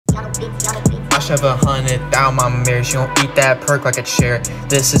I shove 100 down my mirror. She gon' eat that perk like a cherry.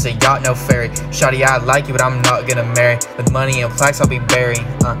 This is a yacht, no ferry. Shawty, I like you, but I'm not gonna marry. With money and plaques, I'll be buried.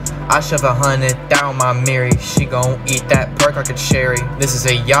 I shove 100 down my mirror. She gon' eat that perk like a cherry. This is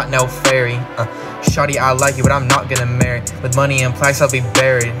a yacht, no ferry. Shawty, I like you, but I'm not gonna marry. With money and plaques, I'll be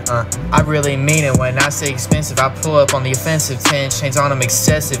buried. I really mean it when I say expensive. I pull up on the offensive. 10 chains on them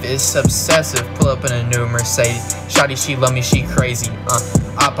excessive. It's obsessive. Pull up in a new Mercedes. Shawty, she love me, she crazy.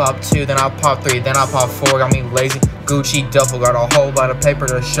 I pop 2, then I pop 3, then I pop 4. Got me lazy. Gucci duffel, got a whole lot of paper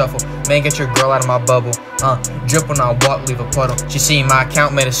to shuffle. Man, get your girl out of my bubble. Drip when I walk, leave a puddle. She see my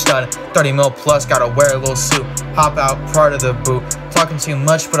account, made a stud. 30 mil plus, gotta wear a little suit. Hop out, part of the boot. Talking too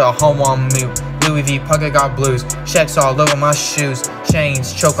much, put a home on mute. Louis V pocket got blues. Checks all over my shoes.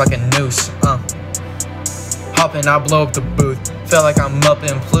 Chains choke like a noose. Hoppin', I blow up the booth. Feel like I'm up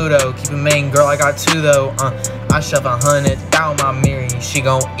in Pluto. Keep a main girl, I got 2 though. I shove 100 down my mirror. She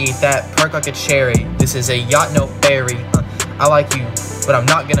gon' eat that perk like a cherry. This is a yacht, no ferry. I like you, but I'm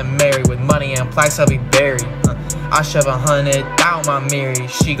not gonna marry. With money and plaques, I'll be buried. I shove 100 down my mirror.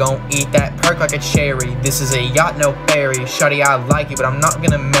 She gon' eat that perk like a cherry. This is a yacht, no ferry. Shawty, I like you, but I'm not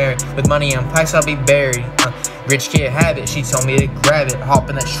gonna marry. With money and plaques, I'll be buried. Rich kid habit, she told me to grab it. Hop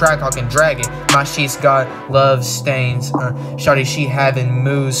in that track, I can drag it. My sheets got love stains. Shawty, she having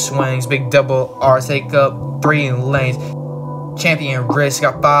mood swings. Big double R, take up 3 lanes. Champion wrist,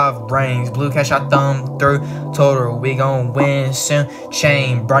 got 5 rings. Blue cash, I thumb through. Told her we gon' win soon.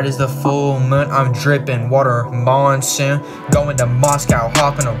 Chain bright as the full moon. I'm dripping water monsoon. Going to Moscow,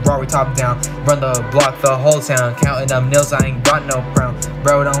 hopping a Rari top down. Run the block, the whole town. Counting up nails, I ain't got no crown.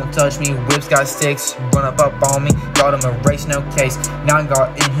 Bro, don't touch me, whips got sticks. Run up on me, got him a race, no case. Now I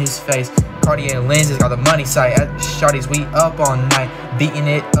got in his face. Cartier lenses, got the money sight. At Shawty's, we up all night. Beating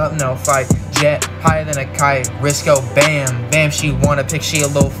it up, no fight. Jet higher than a kite. Risco, bam, bam. She wanna pick, she a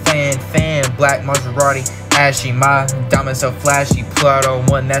little fan. Black Maserati, ashy. My diamond so flashy. Pull out on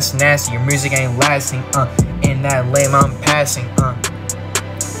one, that's nasty. Your music ain't lasting. In that lane, I'm passing.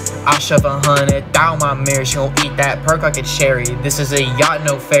 I shove 100 down my mirror. She gon' eat that perk like a cherry. This is a yacht,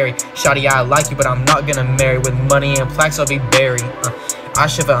 no ferry. Shawty, I like you, but I'm not gonna marry. With money and plaques, I'll be buried. I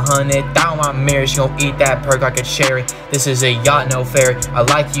shove 100 down my mirror. She gon' eat that perk like a cherry. This is a yacht, no ferry. I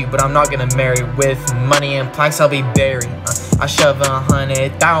like you, but I'm not gonna marry. With money and plaques, I'll be buried. I shove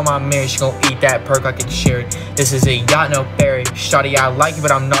 100 down my mirror. She gon' eat that perk like a cherry. This is a yacht, no ferry. Shawty, I like you,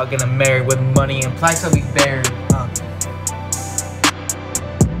 but I'm not gonna marry. With money and plaques, I'll be buried.